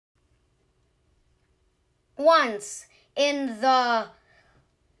Once in the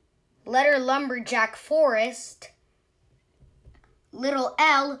letter lumberjack forest, little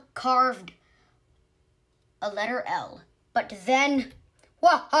L carved a letter L. But then,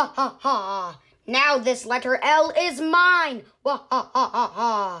 wah ha ha ha, now this letter L is mine. Wah ha ha ha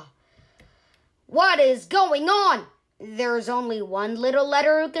ha. What is going on? There's only one little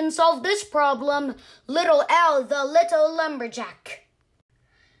letter who can solve this problem. Little L, the little lumberjack.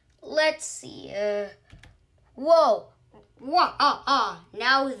 Let's see. Whoa.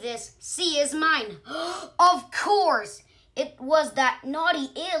 Now this C is mine. Of course. It was that naughty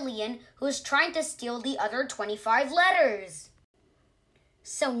alien who's trying to steal the other 25 letters.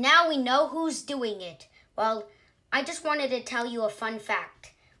 So now we know who's doing it. Well, I just wanted to tell you a fun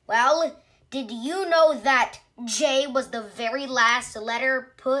fact. Well, did you know that J was the very last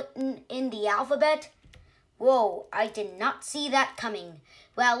letter put in the alphabet? Whoa, I did not see that coming.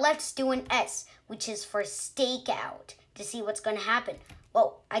 Well, let's do an S, which is for stakeout, to see what's going to happen.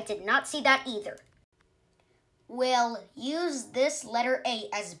 Whoa, I did not see that either. We'll use this letter A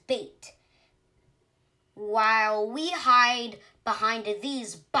as bait while we hide behind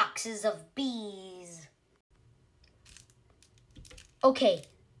these boxes of bees. Okay,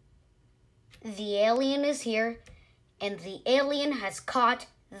 the alien is here, and the alien has caught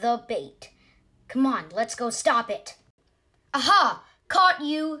the bait. Come on, let's go stop it. Aha! Caught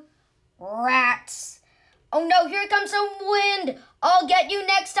you, rats. Oh no, here comes some wind. I'll get you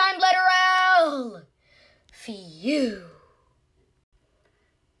next time, letter L. Phew.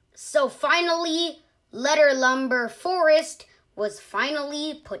 So finally, letter lumber forest was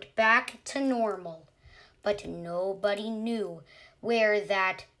finally put back to normal. But nobody knew where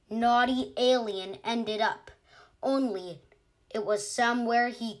that naughty alien ended up. Only it was somewhere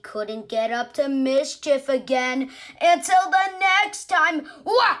he couldn't get up to mischief again. Until the next time.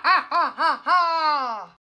 Wah ha ha ha ha!